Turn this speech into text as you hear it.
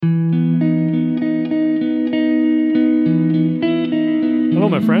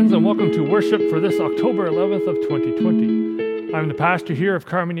my friends, and welcome to worship for this October 11th of 2020. I'm the pastor here of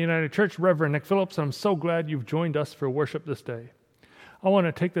Carmen United Church, Reverend Nick Phillips, and I'm so glad you've joined us for worship this day. I want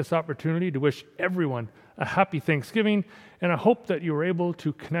to take this opportunity to wish everyone a happy Thanksgiving, and I hope that you were able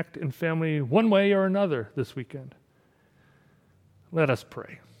to connect in family one way or another this weekend. Let us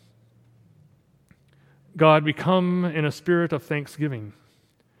pray. God, we come in a spirit of thanksgiving.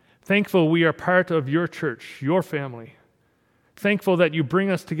 Thankful we are part of your church, your family. Thankful that you bring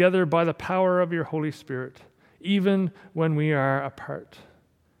us together by the power of your Holy Spirit, even when we are apart.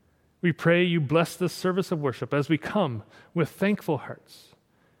 We pray you bless this service of worship as we come with thankful hearts.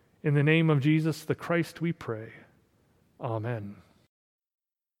 In the name of Jesus the Christ we pray. Amen.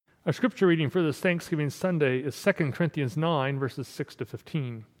 Our scripture reading for this Thanksgiving Sunday is 2 Corinthians 9, verses 6 to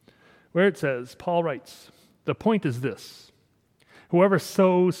 15, where it says, Paul writes, "The point is this, whoever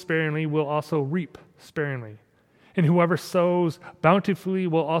sows sparingly will also reap sparingly. And whoever sows bountifully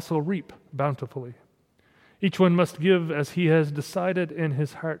will also reap bountifully. Each one must give as he has decided in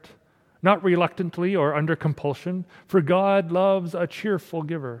his heart, not reluctantly or under compulsion, for God loves a cheerful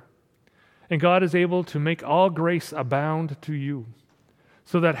giver. And God is able to make all grace abound to you,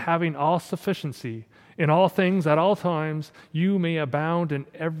 so that having all sufficiency in all things at all times, you may abound in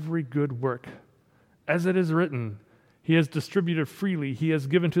every good work. As it is written, He has distributed freely. He has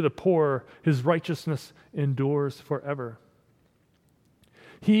given to the poor. His righteousness endures forever.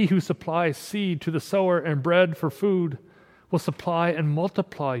 He who supplies seed to the sower and bread for food will supply and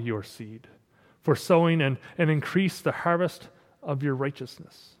multiply your seed for sowing and increase the harvest of your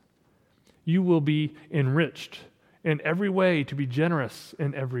righteousness. You will be enriched in every way to be generous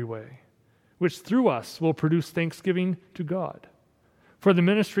in every way, which through us will produce thanksgiving to God. For the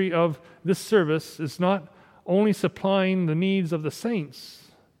ministry of this service is not only supplying the needs of the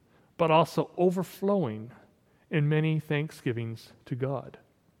saints, but also overflowing in many thanksgivings to God.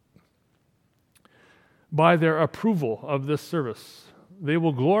 By their approval of this service, they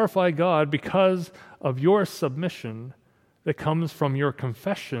will glorify God because of your submission that comes from your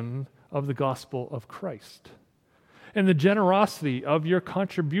confession of the gospel of Christ, and the generosity of your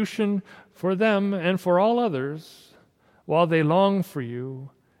contribution for them and for all others, while they long for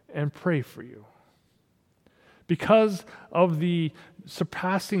you and pray for you. Because of the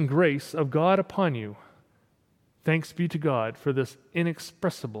surpassing grace of God upon you, thanks be to God for this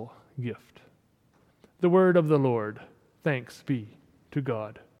inexpressible gift. The word of the Lord. Thanks be to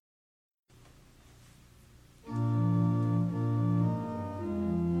God.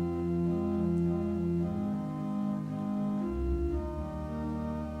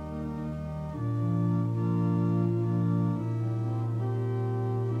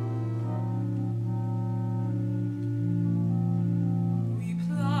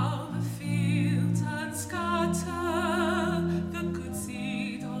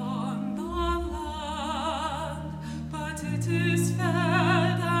 It is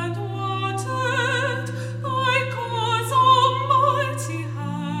fed and watered by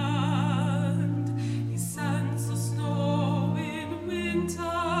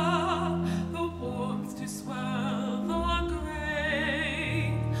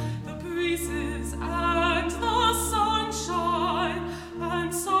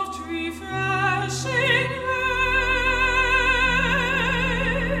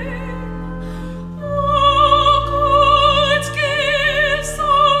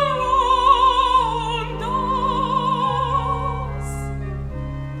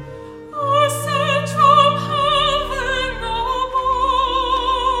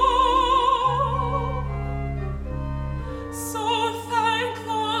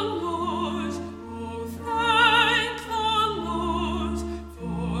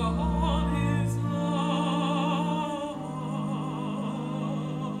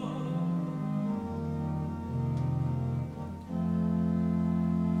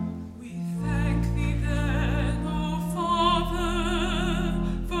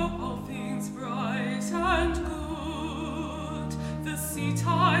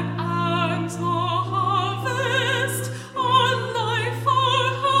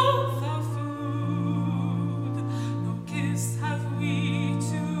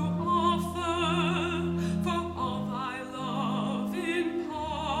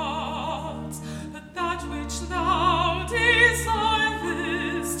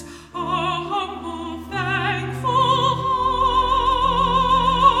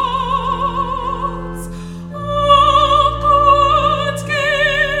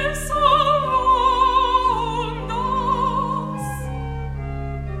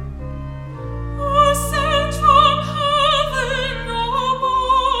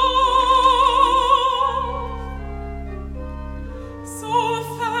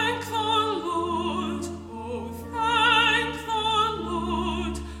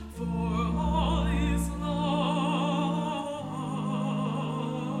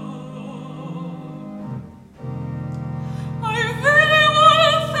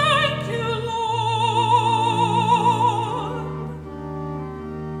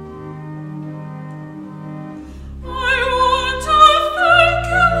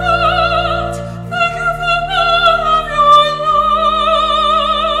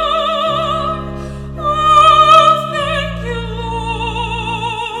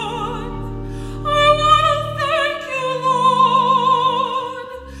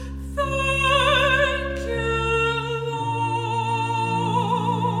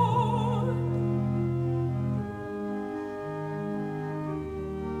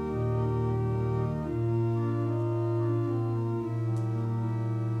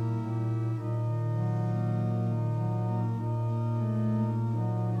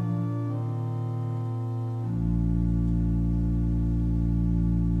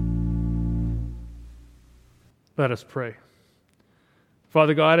Let us pray.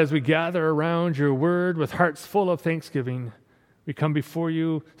 Father God, as we gather around your word with hearts full of thanksgiving, we come before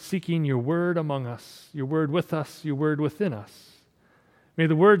you seeking your word among us, your word with us, your word within us. May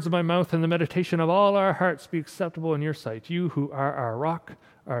the words of my mouth and the meditation of all our hearts be acceptable in your sight, you who are our rock,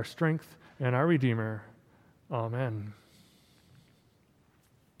 our strength, and our Redeemer. Amen.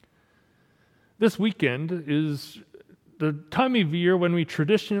 This weekend is the time of year when we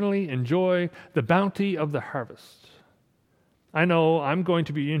traditionally enjoy the bounty of the harvest. I know I'm going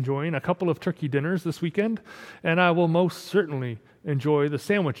to be enjoying a couple of turkey dinners this weekend, and I will most certainly enjoy the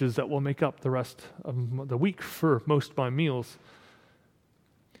sandwiches that will make up the rest of the week for most of my meals.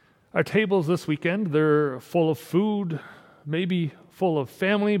 Our tables this weekend, they're full of food, maybe full of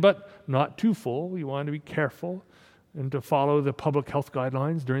family, but not too full. We want to be careful and to follow the public health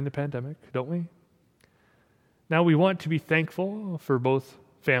guidelines during the pandemic, don't we? Now, we want to be thankful for both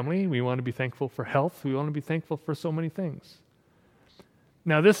family. We want to be thankful for health. We want to be thankful for so many things.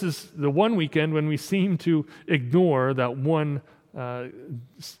 Now, this is the one weekend when we seem to ignore that one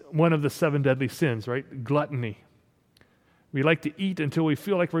of the 7 deadly sins, right? Gluttony. We like to eat until we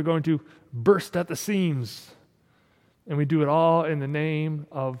feel like we're going to burst at the seams. And we do it all in the name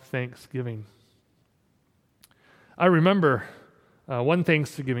of Thanksgiving. I remember one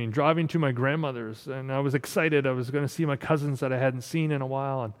Thanksgiving driving to my grandmother's, and I was excited. I was going to see my cousins that I hadn't seen in a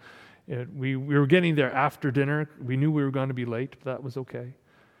while, and we were getting there after dinner. We knew we were going to be late, but that was okay.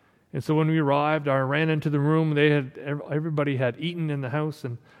 And so when we arrived, I ran into the room. Everybody had eaten in the house,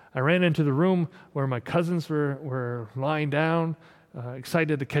 and I ran into the room where my cousins were lying down,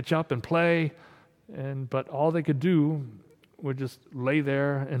 excited to catch up and play, but all they could do would just lay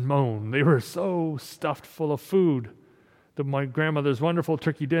there and moan. They were so stuffed full of food, my grandmother's wonderful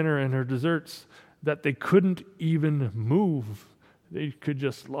turkey dinner and her desserts, that they couldn't even move. They could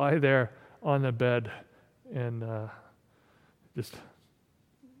just lie there on the bed and just,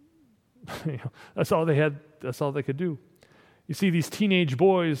 that's all they had. That's all they could do. You see, these teenage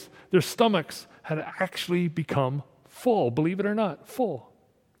boys, their stomachs had actually become full, believe it or not, full.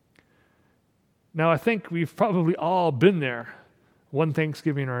 Now, I think we've probably all been there, one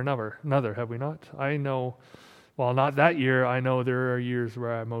Thanksgiving or another, have we not? I know, well, not that year. I know there are years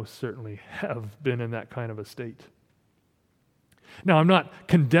where I most certainly have been in that kind of a state. Now, I'm not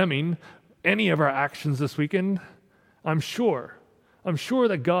condemning any of our actions this weekend. I'm sure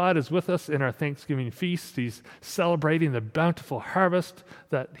that God is with us in our Thanksgiving feast. He's celebrating the bountiful harvest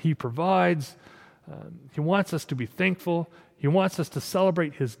that He provides. He wants us to be thankful. He wants us to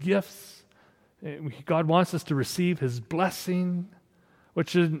celebrate His gifts. God wants us to receive His blessing,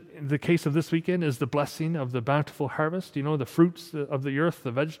 which in the case of this weekend is the blessing of the bountiful harvest, the fruits of the earth,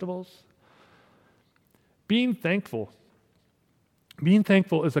 the vegetables. Being thankful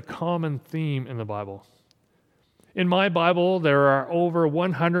is a common theme in the Bible. In my Bible, there are over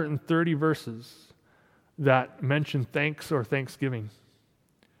 130 verses that mention thanks or thanksgiving.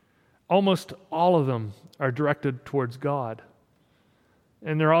 Almost all of them are directed towards God.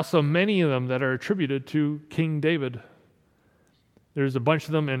 And there are also many of them that are attributed to King David. There's a bunch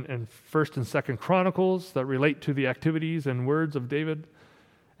of them in 1st and 2nd Chronicles that relate to the activities and words of David.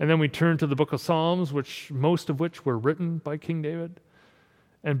 And then we turn to the book of Psalms, most of which were written by King David.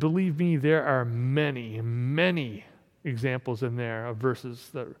 And believe me, there are many, many examples in there of verses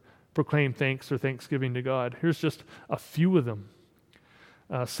that proclaim thanks or thanksgiving to God. Here's just a few of them.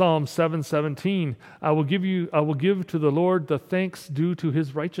 Psalm 7:17, I will give to the Lord the thanks due to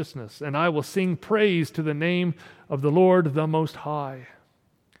His righteousness, and I will sing praise to the name of the Lord the Most High.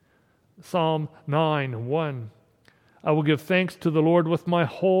 Psalm 9:1, I will give thanks to the Lord with my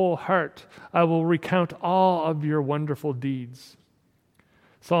whole heart. I will recount all of your wonderful deeds.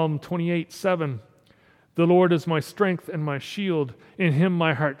 Psalm 28:7, the Lord is my strength and my shield. In Him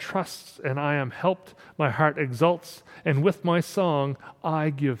my heart trusts, and I am helped. My heart exults, and with my song I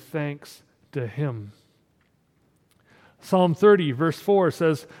give thanks to Him. Psalm 30, verse 4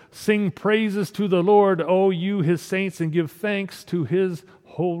 says, sing praises to the Lord, O you His saints, and give thanks to His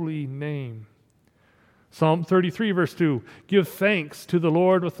holy name. Psalm 33, verse 2, give thanks to the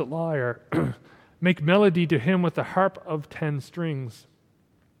Lord with the lyre. Make melody to Him with the harp of 10 strings.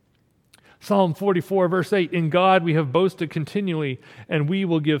 Psalm 44, verse 8, in God we have boasted continually, and we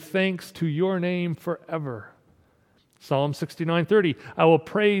will give thanks to your name forever. Psalm 69:30, I will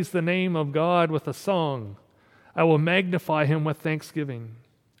praise the name of God with a song. I will magnify Him with thanksgiving.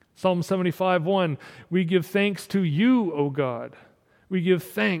 Psalm 75:1, we give thanks to you, O God. We give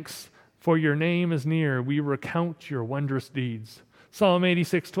thanks, for your name is near. We recount your wondrous deeds. Psalm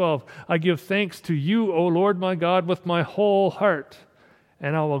 86:12, I give thanks to you, O Lord my God, with my whole heart.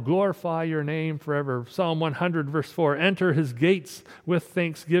 and I will glorify your name forever. Psalm 100, verse 4, enter his gates with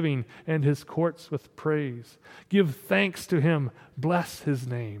thanksgiving and his courts with praise. Give thanks to him, bless his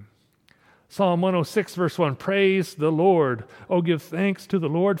name. Psalm 106, verse 1, praise the Lord. Oh, give thanks to the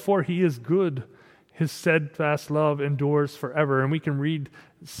Lord, for he is good. His steadfast love endures forever. And we can read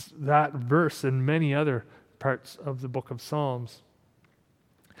that verse and many other parts of the book of Psalms.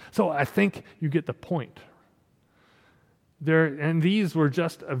 So I think you get the point. And these were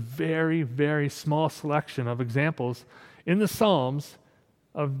just a very, very small selection of examples in the Psalms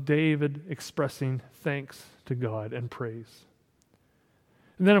of David expressing thanks to God and praise.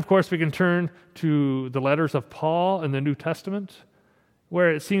 And then, of course, we can turn to the letters of Paul in the New Testament,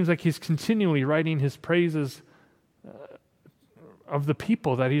 where it seems like he's continually writing his praises of the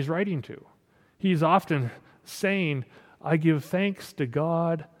people that he's writing to. He's often saying, I give thanks to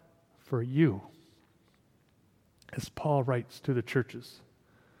God for you, as Paul writes to the churches.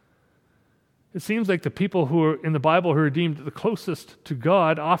 It seems like the people who are in the Bible who are deemed the closest to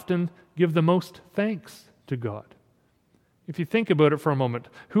God often give the most thanks to God. If you think about it for a moment,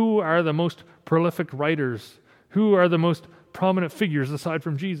 who are the most prolific writers? Who are the most prominent figures aside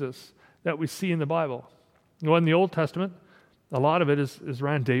from Jesus that we see in the Bible? Well, in the Old Testament, a lot of it is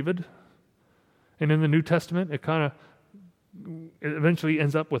around David. And in the New Testament, it eventually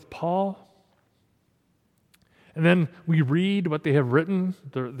ends up with Paul. And then we read what they have written,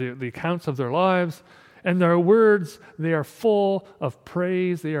 the accounts of their lives, and their words, they are full of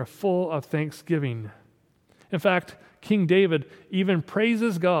praise, they are full of thanksgiving. In fact, King David even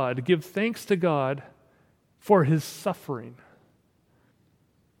praises God, gives thanks to God for his suffering.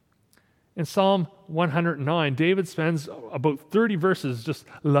 In Psalm 109, David spends about 30 verses just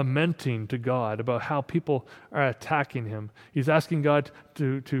lamenting to God about how people are attacking him. He's asking God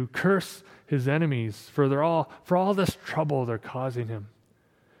to curse his enemies for all this trouble they're causing him.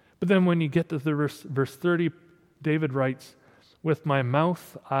 But then when you get to the verse 30, David writes, with my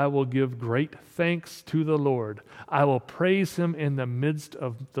mouth I will give great thanks to the Lord. I will praise him in the midst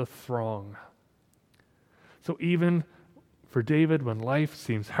of the throng. So even for David, when life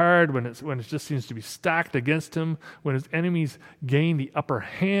seems hard, when it just seems to be stacked against him, when his enemies gain the upper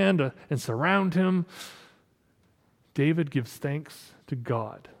hand and surround him, David gives thanks to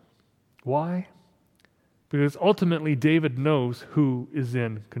God. Why? Because ultimately David knows who is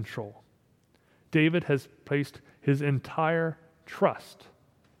in control. David has placed his entire trust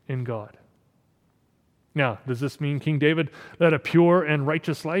in God. Now, does this mean King David led a pure and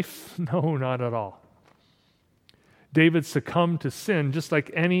righteous life? No, not at all. David succumbed to sin just like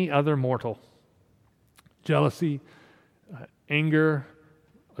any other mortal. Jealousy, anger,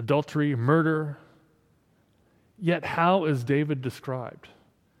 adultery, murder. Yet how is David described?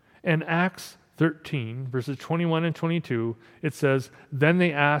 In Acts 13, verses 21 and 22, it says, then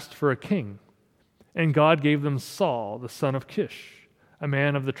they asked for a king, and God gave them Saul, the son of Kish, a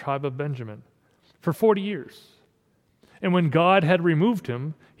man of the tribe of Benjamin, for 40 years. And when God had removed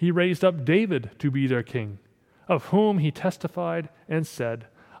him, he raised up David to be their king, of whom he testified and said,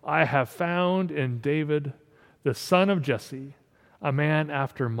 I have found in David, the son of Jesse, a man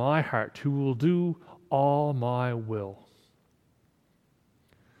after my heart, who will do all my will.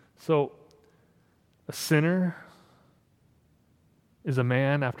 So, a sinner is a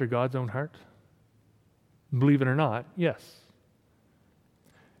man after God's own heart? Believe it or not, yes.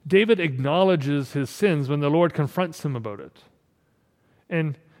 David acknowledges his sins when the Lord confronts him about it.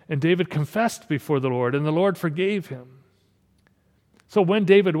 And David confessed before the Lord, and the Lord forgave him. So when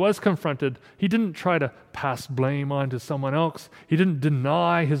David was confronted, he didn't try to pass blame on to someone else. He didn't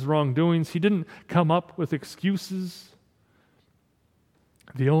deny his wrongdoings. He didn't come up with excuses.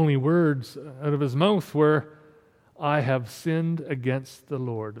 The only words out of his mouth were, I have sinned against the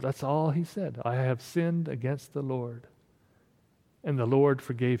Lord. That's all he said. I have sinned against the Lord. And the Lord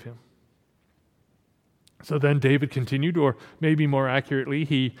forgave him. So then David continued, or maybe more accurately,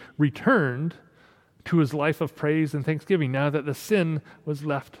 he returned to his life of praise and thanksgiving now that the sin was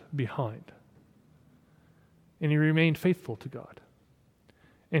left behind. And he remained faithful to God.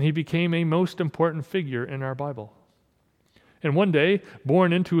 And he became a most important figure in our Bible. And one day,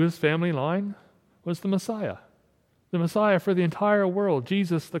 born into his family line was the Messiah. The Messiah for the entire world,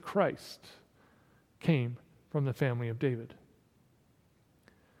 Jesus the Christ, came from the family of David.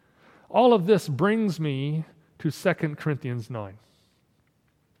 All of this brings me to 2 Corinthians 9.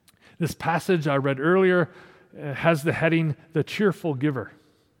 This passage I read earlier has the heading, The Cheerful Giver.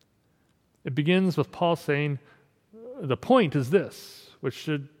 It begins with Paul saying, the point is this, which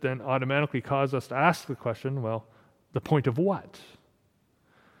should then automatically cause us to ask the question, well, the point of what?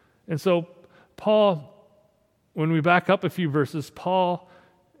 And so Paul, when we back up a few verses, Paul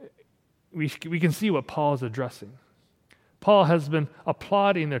we can see what Paul is addressing. Paul has been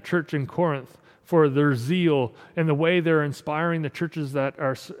applauding the church in Corinth for their zeal and the way they're inspiring the churches that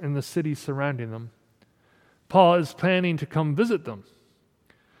are in the cities surrounding them. Paul is planning to come visit them.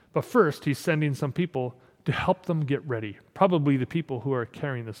 But first, he's sending some people to help them get ready, probably the people who are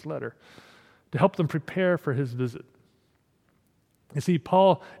carrying this letter, to help them prepare for his visit. You see,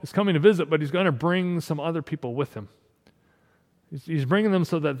 Paul is coming to visit, but he's going to bring some other people with him. He's bringing them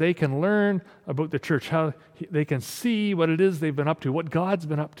so that they can learn about the church, how they can see what it is they've been up to, what God's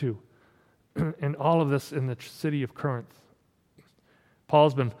been up to, and all of this in the city of Corinth.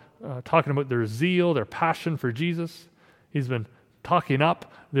 Paul's been talking about their zeal, their passion for Jesus. He's been talking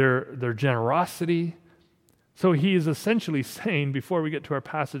up their generosity. So he is essentially saying, before we get to our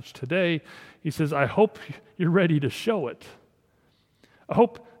passage today, he says, I hope you're ready to show it. I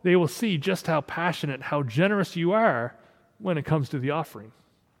hope they will see just how passionate, how generous you are when it comes to the offering.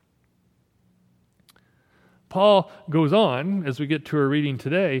 Paul goes on, as we get to our reading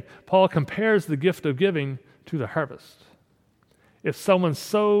today, Paul compares the gift of giving to the harvest. If someone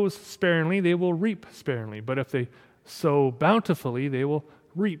sows sparingly, they will reap sparingly. But if they sow bountifully, they will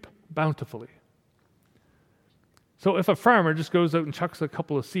reap bountifully. So if a farmer just goes out and chucks a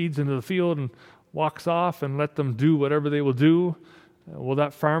couple of seeds into the field and walks off and let them do whatever they will do, will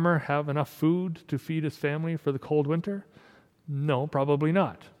that farmer have enough food to feed his family for the cold winter? No, probably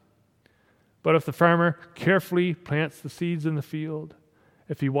not. But if the farmer carefully plants the seeds in the field,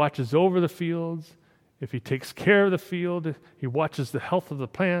 if he watches over the fields, if he takes care of the field, he watches the health of the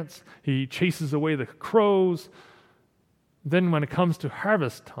plants, he chases away the crows, then when it comes to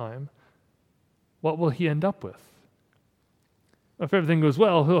harvest time, what will he end up with? If everything goes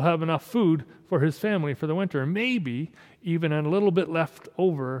well, he'll have enough food for his family for the winter, and maybe even a little bit left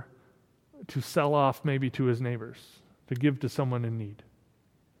over to sell off maybe to his neighbors, to give to someone in need.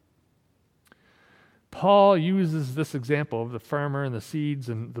 Paul uses this example of the farmer and the seeds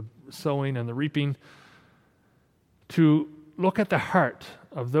and the sowing and the reaping to look at the heart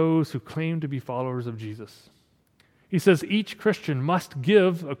of those who claim to be followers of Jesus. He says each Christian must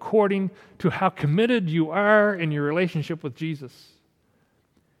give according to how committed you are in your relationship with Jesus.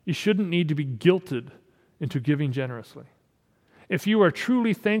 You shouldn't need to be guilted into giving generously. If you are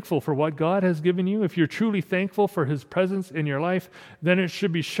truly thankful for what God has given you, if you're truly thankful for His presence in your life, then it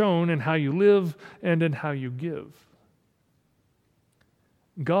should be shown in how you live and in how you give.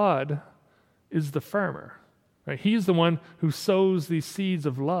 God is the farmer, right? He's the one who sows these seeds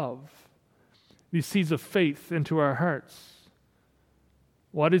of love, these seeds of faith into our hearts.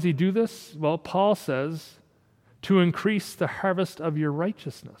 Why does He do this? Well, Paul says, to increase the harvest of your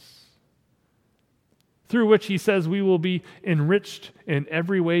righteousness, through which he says we will be enriched in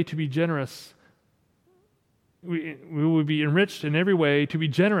every way to be generous. We will be enriched in every way to be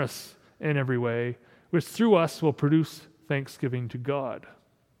generous in every way, which through us will produce thanksgiving to God.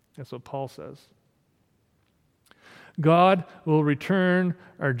 That's what Paul says. God will return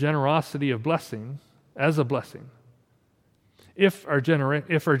our generosity of blessing as a blessing if our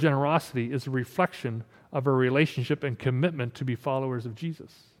generosity is a reflection of our relationship and commitment to be followers of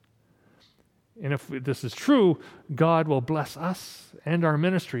Jesus. And if this is true, God will bless us and our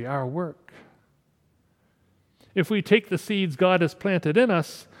ministry, our work. If we take the seeds God has planted in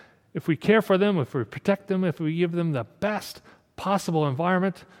us, if we care for them, if we protect them, if we give them the best possible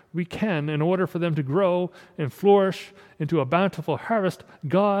environment we can in order for them to grow and flourish into a bountiful harvest,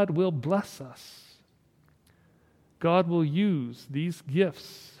 God will bless us. God will use these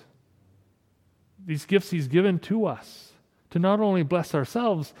gifts He's given to us, to not only bless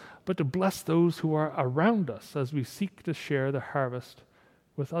ourselves, but to bless those who are around us as we seek to share the harvest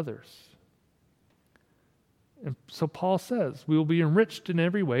with others. And so Paul says, we will be enriched in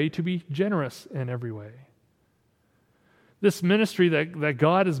every way to be generous in every way. This ministry that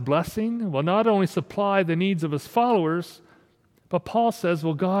God is blessing will not only supply the needs of His followers, but Paul says,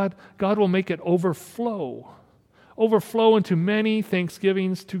 well, God will make it overflow into many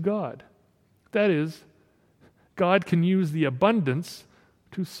thanksgivings to God. That is, God can use the abundance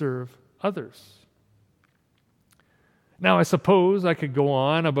to serve others. Now, I suppose I could go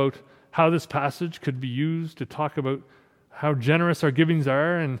on about how this passage could be used to talk about how generous our givings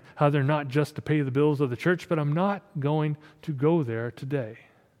are and how they're not just to pay the bills of the church, but I'm not going to go there today.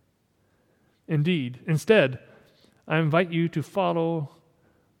 Instead, I invite you to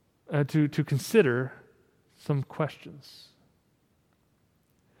to consider some questions.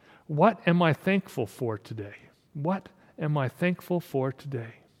 What am I thankful for today? What am I thankful for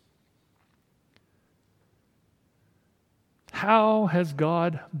today? How has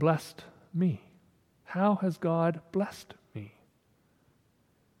God blessed me? How has God blessed me?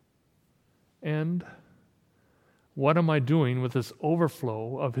 And what am I doing with this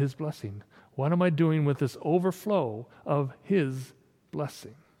overflow of His blessing? What am I doing with this overflow of His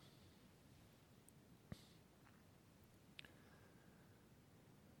blessing?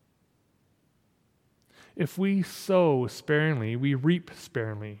 If we sow sparingly, we reap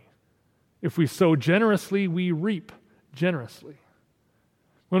sparingly. If we sow generously, we reap generously.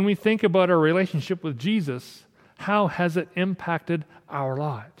 When we think about our relationship with Jesus, how has it impacted our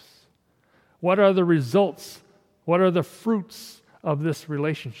lives? What are the results? What are the fruits of this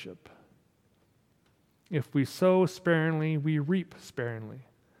relationship? If we sow sparingly, we reap sparingly.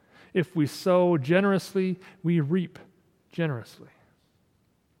 If we sow generously, we reap generously.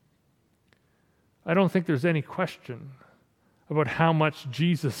 I don't think there's any question about how much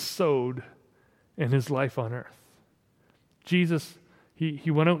Jesus sowed in His life on earth. Jesus,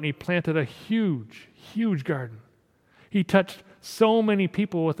 he went out and He planted a huge, huge garden. He touched so many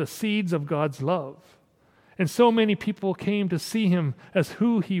people with the seeds of God's love. And so many people came to see Him as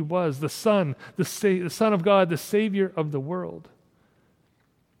who He was, the Son of God, the Savior of the world.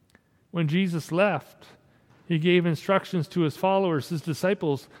 When Jesus left, He gave instructions to His followers, His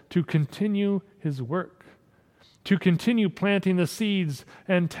disciples, to continue His work, to continue planting the seeds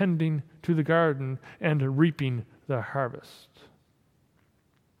and tending to the garden and reaping the harvest.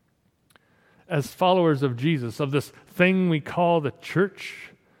 As followers of Jesus, of this thing we call the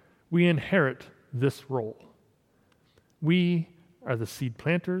church, we inherit this role. We are the seed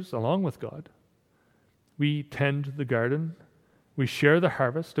planters along with God. We tend the garden, we share the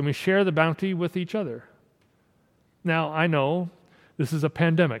harvest, and we share the bounty with each other. Now, I know this is a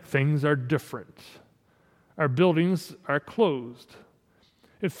pandemic. Things are different. Our buildings are closed.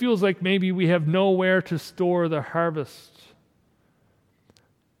 It feels like maybe we have nowhere to store the harvest.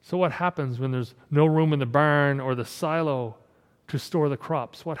 So what happens when there's no room in the barn or the silo to store the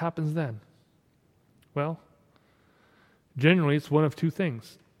crops? What happens then? Well, generally it's one of two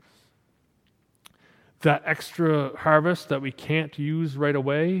things. That extra harvest that we can't use right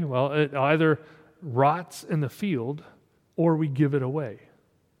away, well, it either rots in the field or we give it away.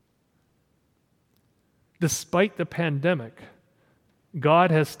 Despite the pandemic,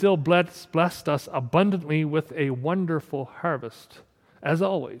 God has still blessed us abundantly with a wonderful harvest, as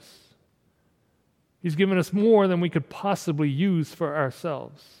always. He's given us more than we could possibly use for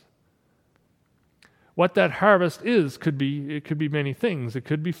ourselves. What that harvest is could be many things. It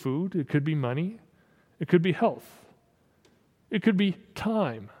could be food, it could be money, it could be health, it could be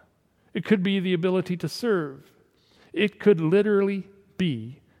time, it could be the ability to serve. It could literally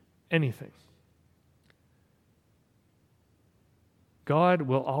be anything. God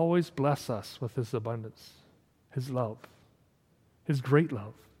will always bless us with His abundance, His love, His great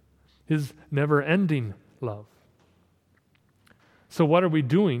love, His never-ending love. So what are we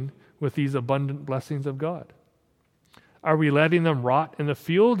doing with these abundant blessings of God? Are we letting them rot in the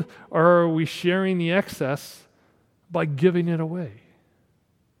field, or are we sharing the excess by giving it away?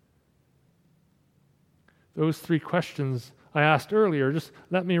 Those three questions I asked earlier, just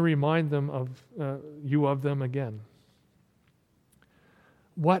let me remind you of them again.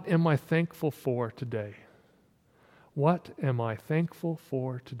 What am I thankful for today? What am I thankful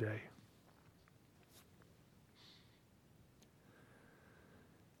for today?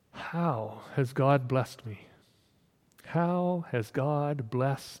 How has God blessed me? How has God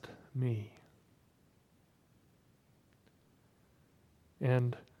blessed me?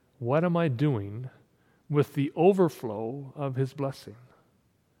 And what am I doing with the overflow of His blessing?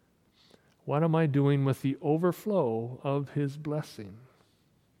 What am I doing with the overflow of His blessing?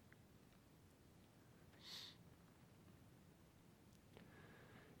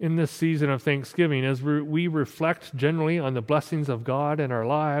 In this season of Thanksgiving, as we reflect generally on the blessings of God in our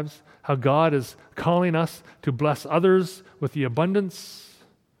lives, how God is calling us to bless others with the abundance,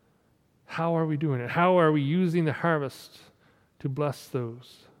 how are we doing it? How are we using the harvest to bless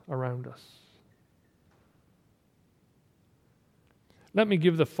those around us? Let me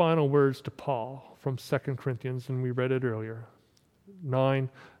give the final words to Paul from 2 Corinthians, and we read it earlier,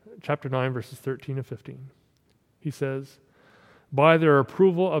 chapter 9, verses 13 and 15. He says, "By their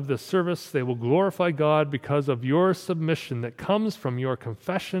approval of this service, they will glorify God because of your submission that comes from your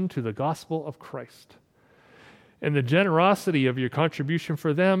confession to the gospel of Christ, and the generosity of your contribution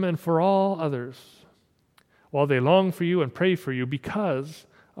for them and for all others, while they long for you and pray for you because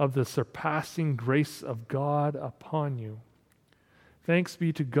of the surpassing grace of God upon you. Thanks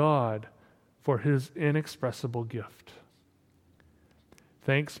be to God for His inexpressible gift."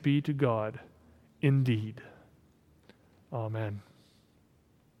 Thanks be to God indeed. Amen.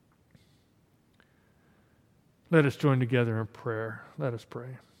 Let us join together in prayer. Let us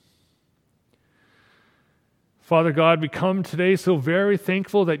pray. Father God, we come today so very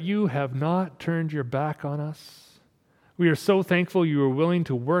thankful that you have not turned your back on us. We are so thankful you are willing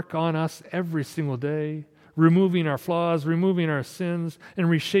to work on us every single day, removing our flaws, removing our sins, and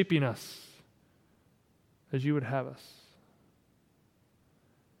reshaping us as you would have us.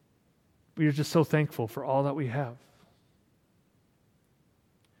 We are just so thankful for all that we have.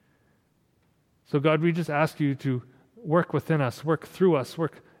 So God, we just ask you to work within us, work through us,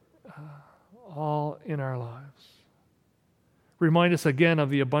 work all in our lives. Remind us again of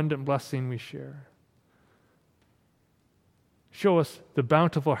the abundant blessing we share. Show us the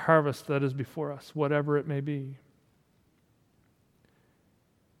bountiful harvest that is before us, whatever it may be.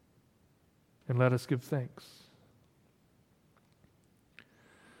 And let us give thanks.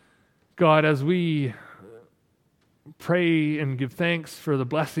 God, as we pray and give thanks for the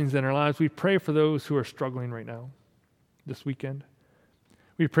blessings in our lives, we pray for those who are struggling right now, this weekend.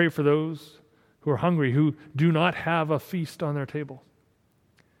 We pray for those who are hungry, who do not have a feast on their table.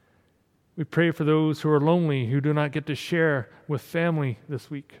 We pray for those who are lonely, who do not get to share with family this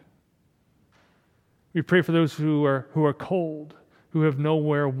week. We pray for those who are cold, who have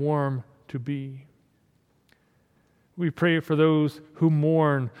nowhere warm to be. We pray for those who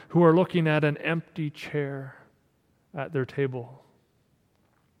mourn, who are looking at an empty chair at their table.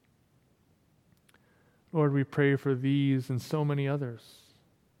 Lord, we pray for these and so many others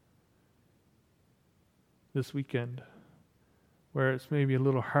this weekend, where it's maybe a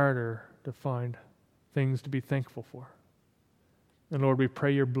little harder to find things to be thankful for. And Lord, we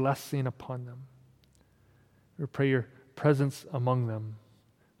pray your blessing upon them. We pray your presence among them,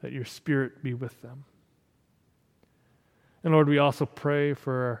 that your Spirit be with them. And Lord, we also pray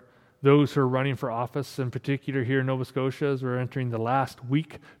for those who are running for office, in particular here in Nova Scotia, as we're entering the last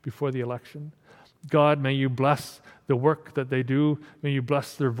week before the election. God, may you bless the work that they do. May you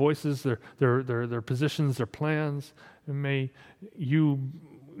bless their voices, their positions, their plans. And may you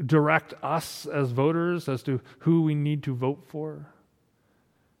direct us as voters as to who we need to vote for.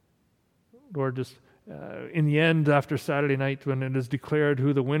 Lord, just in the end, after Saturday night, when it is declared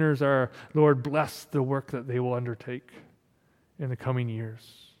who the winners are, Lord, bless the work that they will undertake in the coming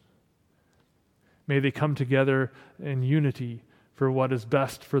years. May they come together in unity for what is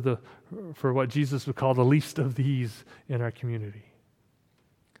best for what Jesus would call the least of these in our community.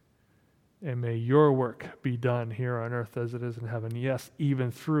 And may your work be done here on earth as it is in heaven. Yes,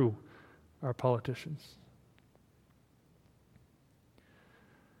 even through our politicians.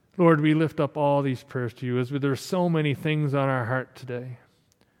 Lord, we lift up all these prayers to you as there are so many things on our heart today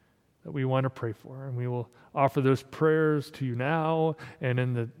that we want to pray for. And we will offer those prayers to you now and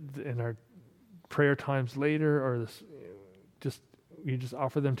in our prayer times later, or we just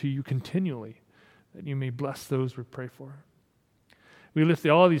offer them to you continually, that you may bless those we pray for. We lift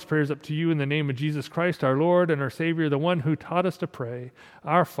all these prayers up to you in the name of Jesus Christ, our Lord and our Savior, the one who taught us to pray,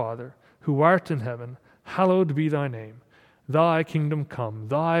 Our Father, who art in heaven, hallowed be thy name. Thy kingdom come,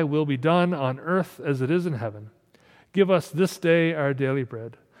 thy will be done on earth as it is in heaven. Give us this day our daily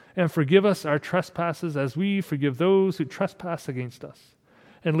bread, and forgive us our trespasses as we forgive those who trespass against us.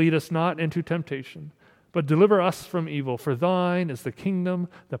 And lead us not into temptation, but deliver us from evil. For thine is the kingdom,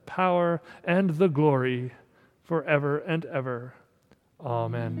 the power, and the glory, forever and ever.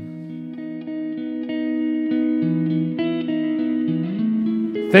 Amen.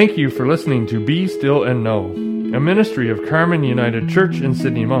 Thank you for listening to Be Still and Know, a ministry of Carmen United Church in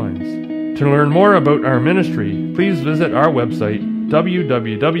Sydney Mines. To learn more about our ministry, please visit our website,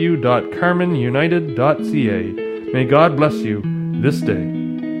 www.carmenunited.ca. May God bless you this day.